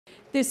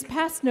This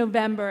past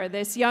November,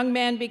 this young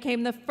man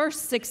became the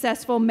first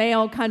successful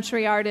male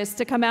country artist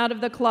to come out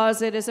of the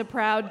closet as a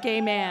proud gay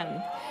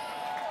man.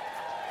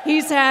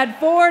 He's had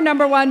 4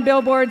 #1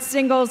 Billboard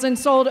singles and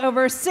sold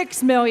over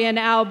 6 million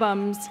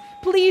albums.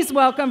 Please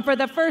welcome for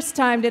the first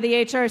time to the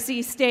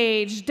HRC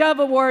stage, Dove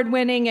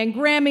Award-winning and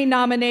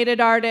Grammy-nominated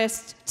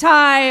artist,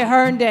 Ty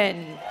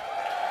Herndon.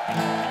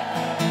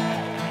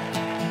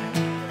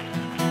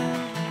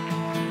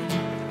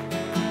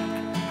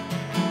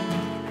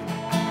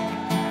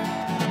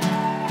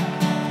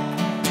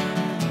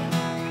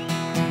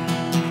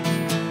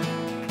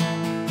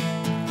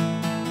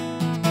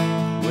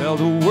 Well,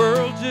 the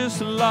world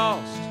just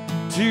lost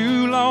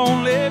 2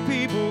 lonely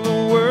people.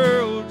 The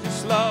world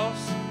just lost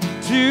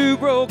 2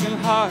 broken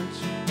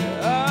hearts.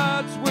 The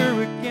odds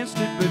were against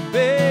it, but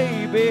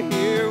baby,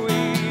 here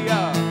we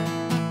are.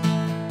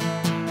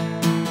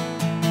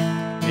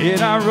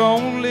 In our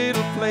own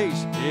little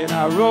place, in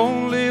our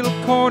own little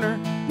corner,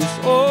 this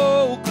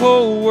old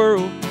cold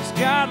world has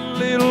got a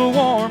little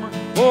warmer.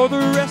 For the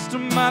rest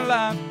of my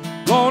life,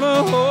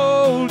 gonna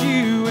hold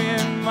you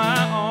in my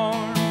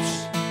arms.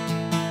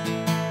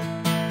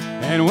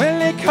 And when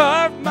they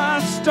carved my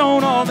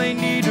stone, all they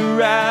need to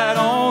write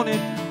on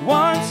it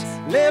once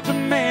lived a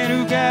man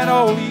who got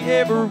all he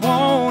ever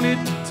wanted.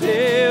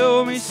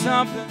 Tell me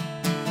something,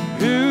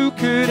 who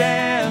could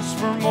ask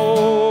for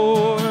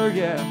more,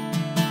 yeah,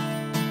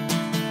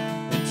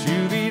 than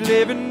to be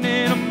living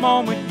in a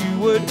moment you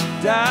would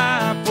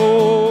die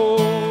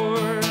for.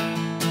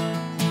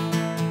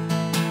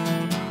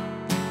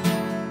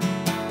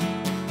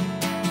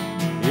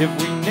 If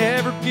we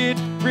never get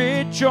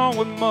rich on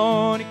what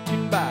money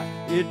can buy,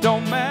 it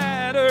don't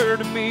matter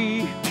to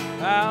me.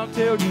 I'll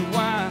tell you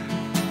why.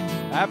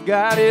 I've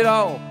got it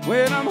all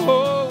when I'm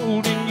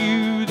holding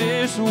you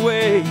this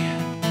way.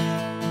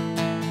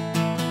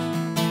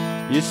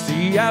 You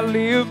see, I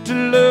live to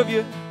love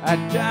you, I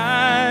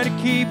die to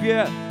keep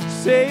you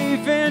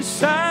safe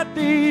inside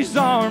these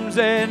arms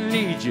that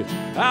need you.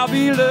 I'll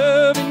be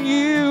loving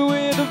you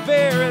with the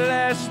very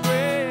last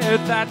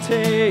breath I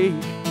take.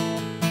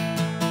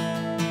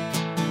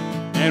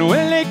 And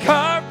when they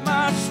carve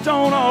my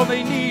stone, all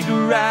they need to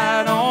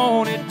write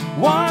on it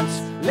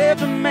once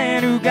lived a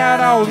man who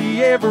got all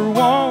he ever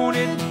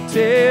wanted.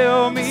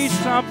 Tell me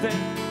something,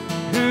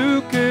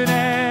 who could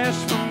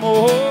ask for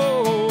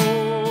more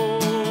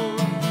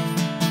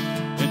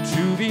than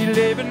to be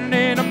living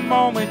in a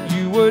moment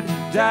you would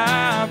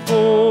die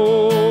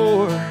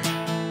for?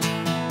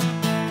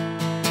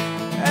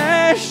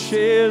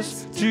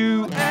 Ashes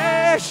to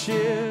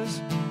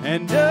ashes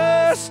and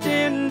dust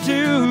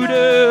into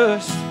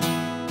dust,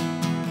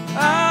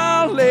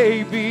 I'll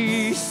lay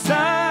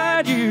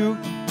beside you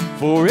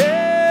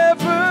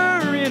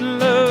forever in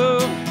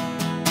love.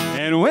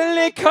 And when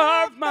they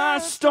carve my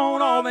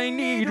stone, all they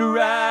need to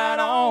write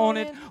on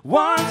it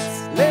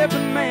once lived a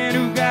man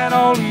who got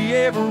all he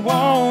ever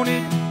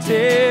wanted.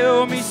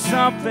 Tell me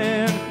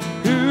something,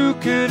 who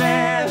could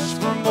ask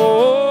for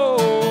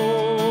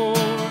more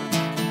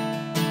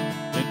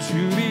than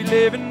to be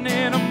living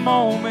in a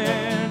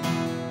moment,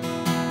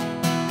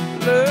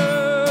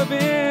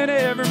 loving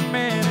every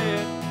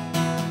minute.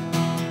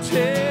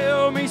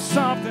 Tell me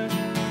something,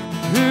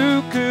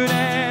 who could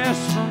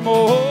ask for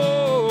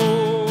more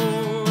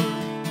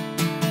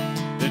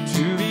than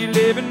to be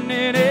living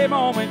in a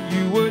moment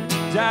you would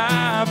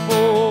die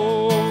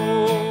for?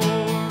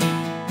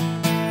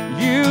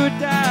 You would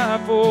die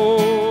for.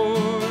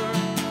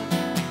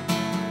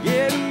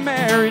 Getting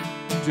married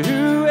to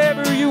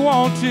whoever you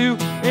want to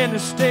in the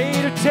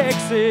state of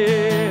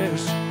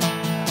Texas.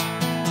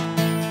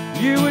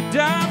 You would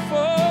die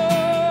for.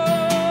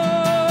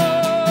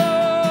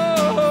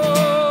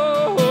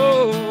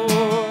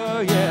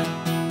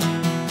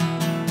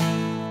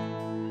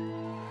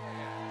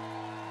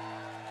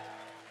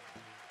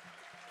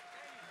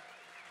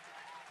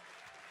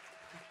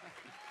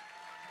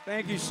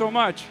 Thank you so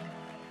much.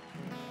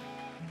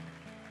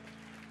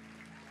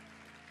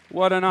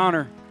 What an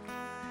honor.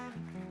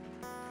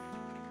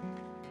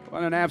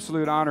 What an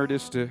absolute honor it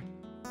is to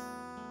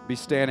be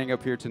standing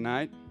up here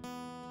tonight.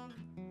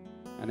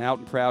 An out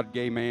and proud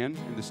gay man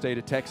in the state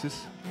of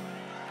Texas.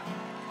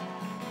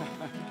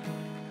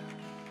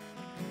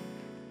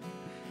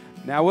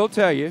 Now, I will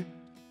tell you,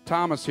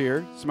 Thomas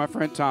here, it's my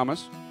friend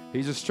Thomas.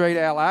 He's a straight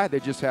ally.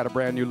 They just had a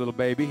brand new little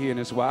baby, he and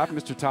his wife,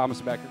 Mr.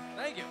 Thomas Becker.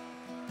 Thank you.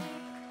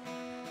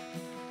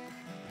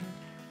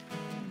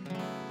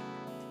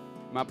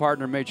 My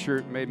partner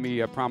made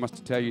me promise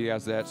to tell you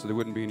guys that so there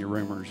wouldn't be any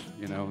rumors,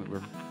 you know,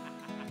 that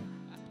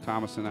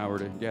Thomas and I were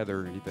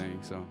together or anything.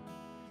 So,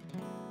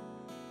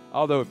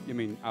 although, I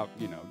mean,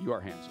 you know, you are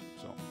handsome,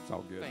 so it's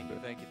all good. Thank you,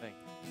 thank you, thank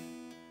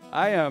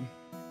you.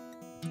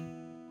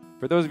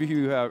 For those of you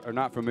who are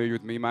not familiar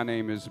with me, my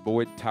name is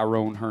Boyd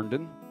Tyrone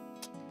Herndon,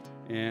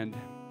 and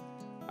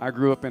I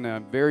grew up in a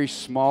very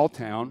small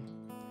town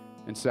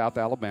in South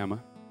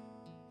Alabama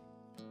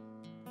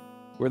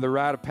where the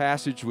rite of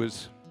passage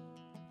was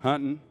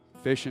hunting,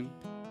 fishing,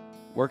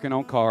 working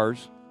on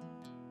cars,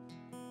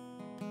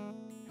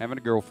 having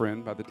a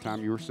girlfriend by the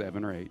time you were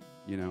 7 or 8,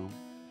 you know.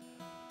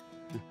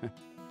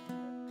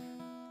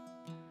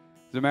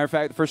 As a matter of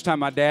fact, the first time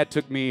my dad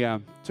took me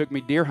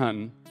deer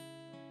hunting,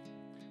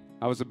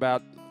 I was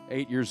about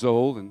 8 years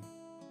old, and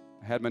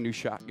I had my new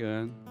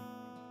shotgun.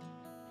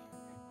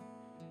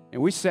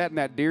 And we sat in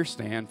that deer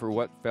stand for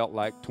what felt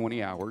like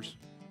 20 hours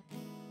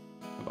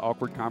of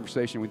awkward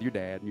conversation with your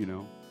dad, you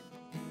know.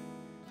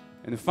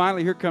 And then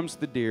finally, here comes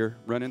the deer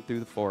running through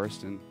the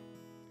forest, and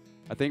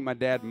I think my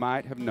dad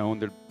might have known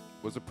there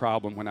was a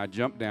problem when I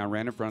jumped down,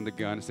 ran in front of the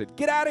gun, and said,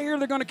 "Get out of here,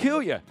 they're going to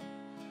kill you."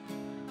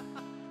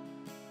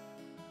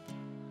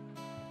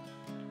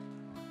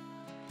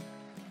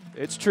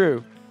 It's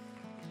true.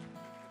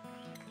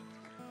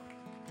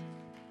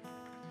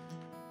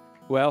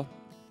 Well,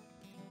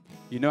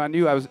 you know, I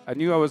knew I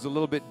was a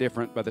little bit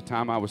different by the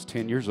time I was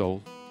 10 years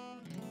old.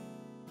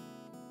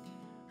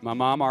 My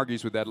mom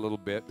argues with that a little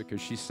bit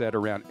because she said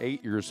around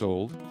 8 years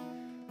old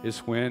is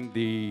when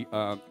the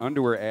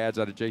underwear ads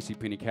out of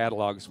JCPenney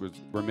catalogs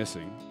were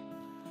missing.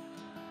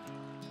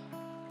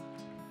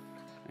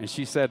 And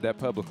she said that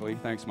publicly.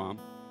 Thanks, Mom.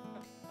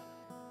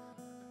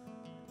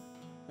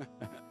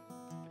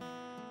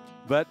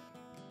 But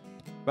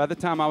by the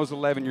time I was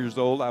 11 years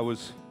old, I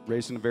was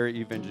raised in a very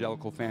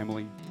evangelical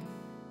family,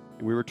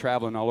 and we were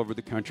traveling all over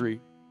the country.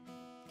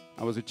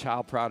 I was a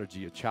child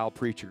prodigy, a child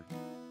preacher,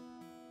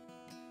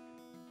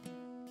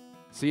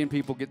 seeing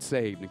people get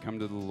saved and come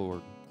to the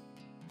Lord.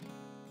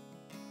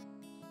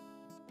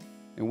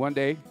 And one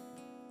day,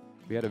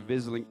 we had a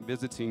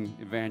visiting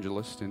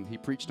evangelist, and he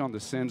preached on the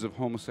sins of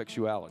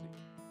homosexuality.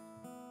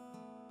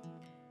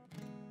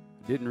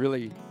 Didn't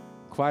really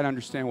quite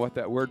understand what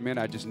that word meant.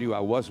 I just knew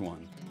I was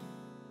one.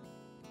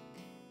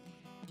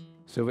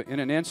 So in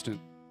an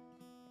instant,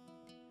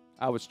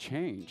 I was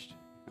changed.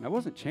 And I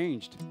wasn't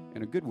changed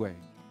in a good way.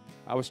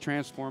 I was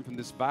transformed from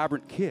this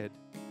vibrant kid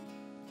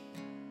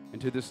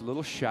into this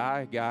little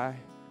shy guy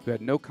who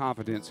had no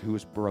confidence, who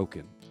was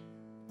broken.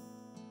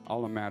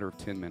 All in a matter of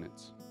 10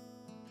 minutes.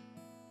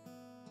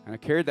 And I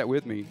carried that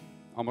with me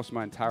almost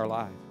my entire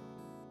life.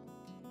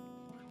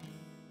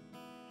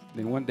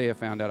 Then one day I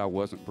found out I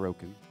wasn't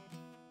broken.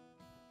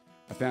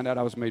 I found out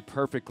I was made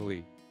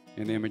perfectly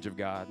in the image of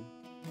God.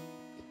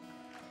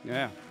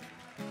 Yeah.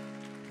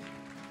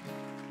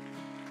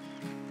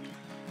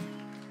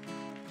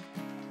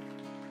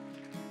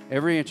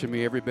 Every inch of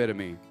me, every bit of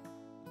me,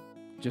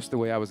 just the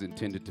way I was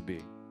intended to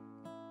be.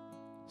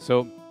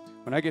 So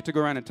when I get to go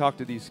around and talk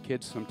to these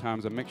kids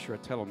sometimes, I make sure I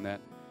tell them that.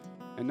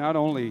 And not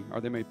only are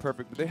they made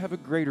perfect, but they have a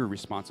greater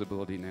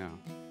responsibility now.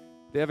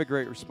 They have a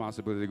great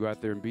responsibility to go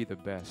out there and be the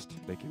best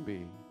they can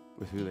be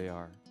with who they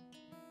are.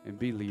 And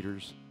be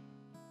leaders.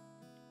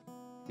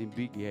 And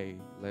be gay,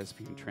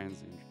 lesbian,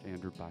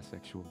 transgender,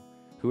 bisexual.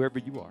 Whoever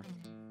you are,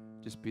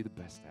 just be the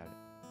best at it.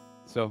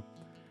 So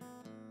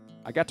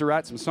I got to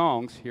write some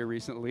songs here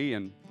recently,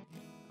 and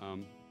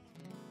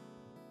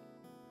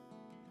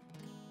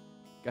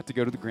got to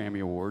go to the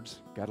Grammy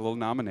Awards. Got a little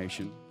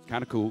nomination.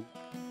 Kind of cool.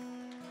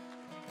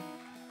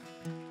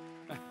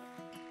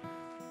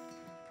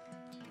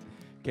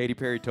 Katy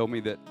Perry told me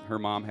that her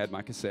mom had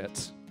my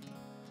cassettes.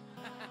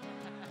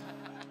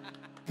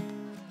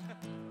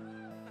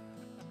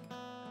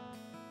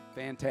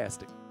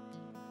 Fantastic.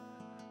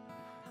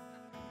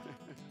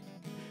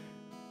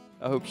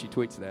 I hope she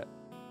tweets that.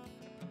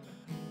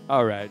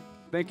 All right.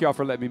 Thank you all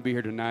for letting me be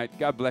here tonight.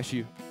 God bless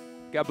you.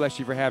 God bless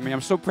you for having me.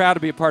 I'm so proud to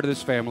be a part of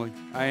this family.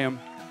 I am.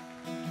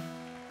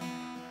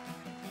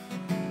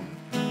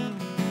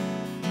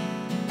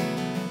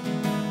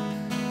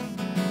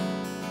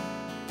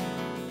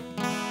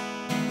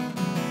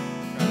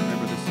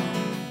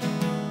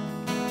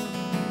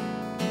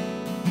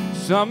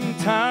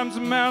 Sometimes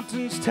the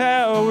mountains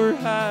tower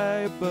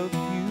high above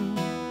you.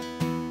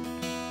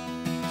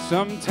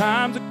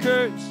 Sometimes the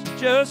current's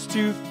just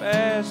too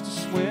fast to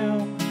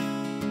swim.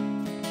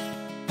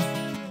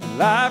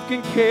 Life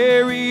can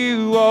carry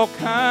you all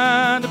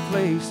kind of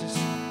places.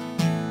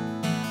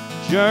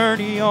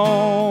 Journey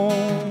on.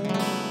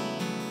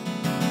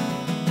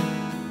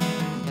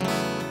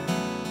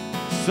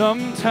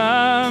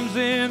 Sometimes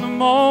in the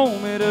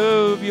moment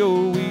of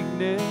your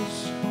weakness,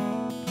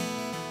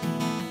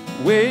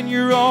 when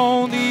you're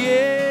on the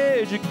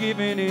edge of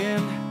giving in,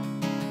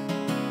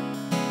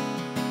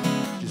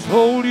 just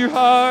hold your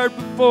heart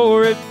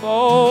before it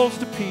falls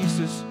to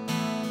pieces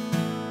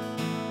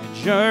and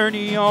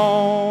journey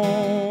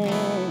on.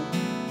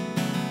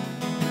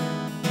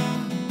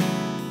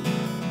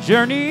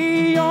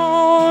 Journey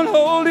on,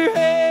 hold your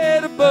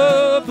head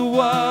above the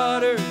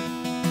water.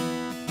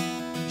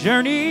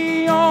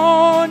 Journey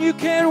on, you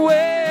can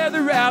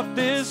weather out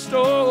this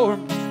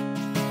storm.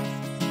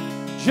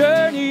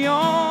 Journey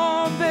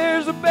on,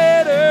 there's a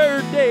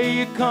better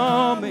day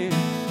coming.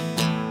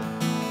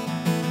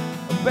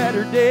 A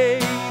better day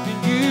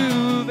than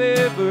you've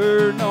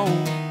ever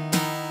known.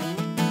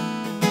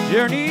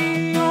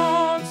 Journey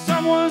on,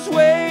 someone's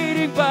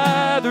waiting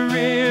by the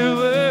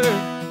river.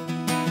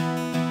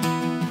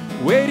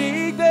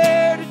 Waiting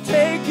there to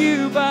take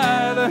you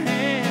by the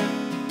hand.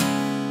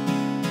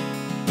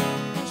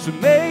 So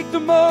make the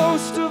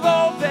most of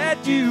all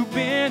that you've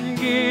been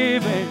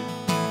given.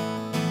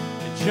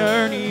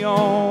 journey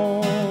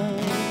on.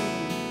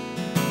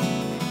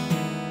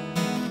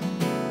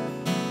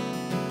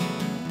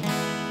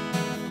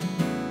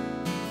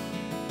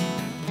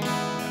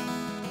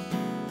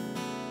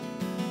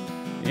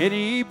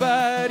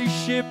 Anybody's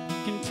ship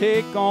can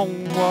take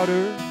on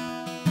water.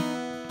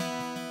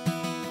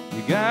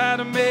 You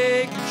gotta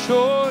make a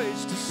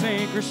choice to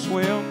sink or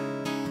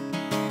swim.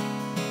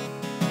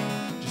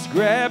 Just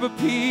grab a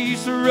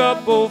piece of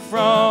rubble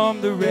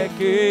from the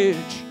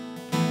wreckage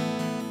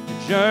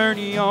and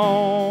journey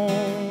on.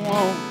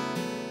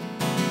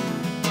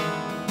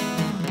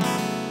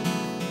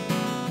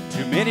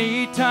 Too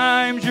many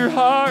times your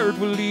heart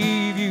will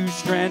leave you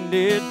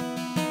stranded.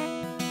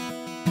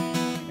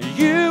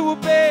 You will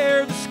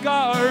bear the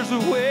scars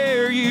of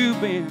where you've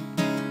been.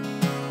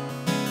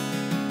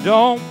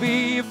 Don't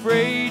be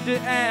afraid to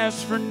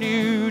ask for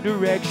new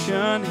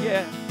direction.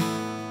 Yeah,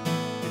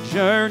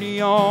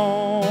 journey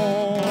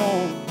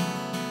on.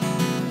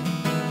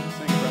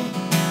 Sing it,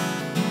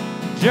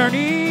 brother.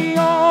 Journey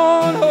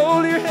on,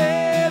 hold your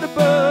head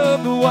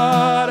above the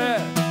water.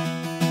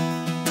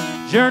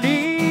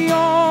 Journey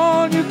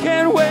on, you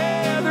can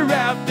weather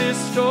out this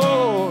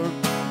storm.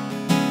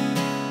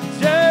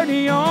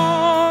 Journey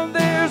on,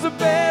 there's a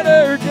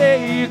better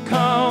day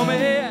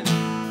coming.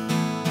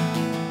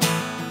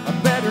 A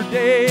better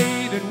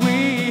day than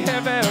we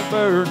have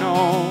ever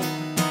known.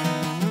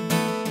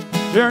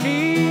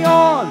 Journey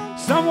on,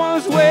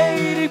 someone's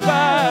waiting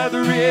by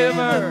the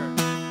river,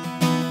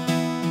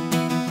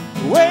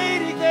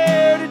 waiting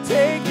there to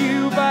take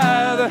you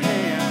by the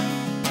hand.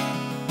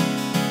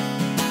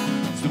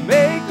 So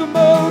make the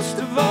most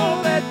of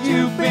all that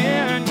you've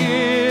been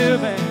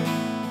given.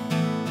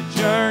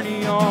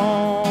 Journey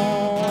on,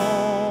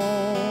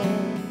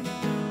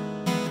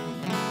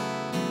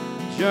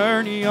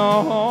 journey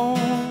on,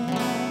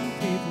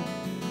 people.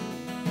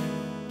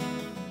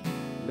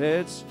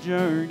 Let's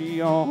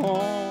journey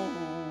on.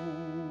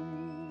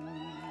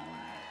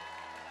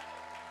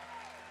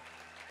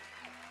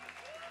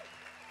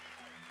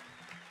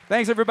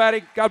 Thanks,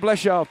 everybody. God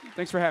bless y'all.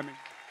 Thanks for having me.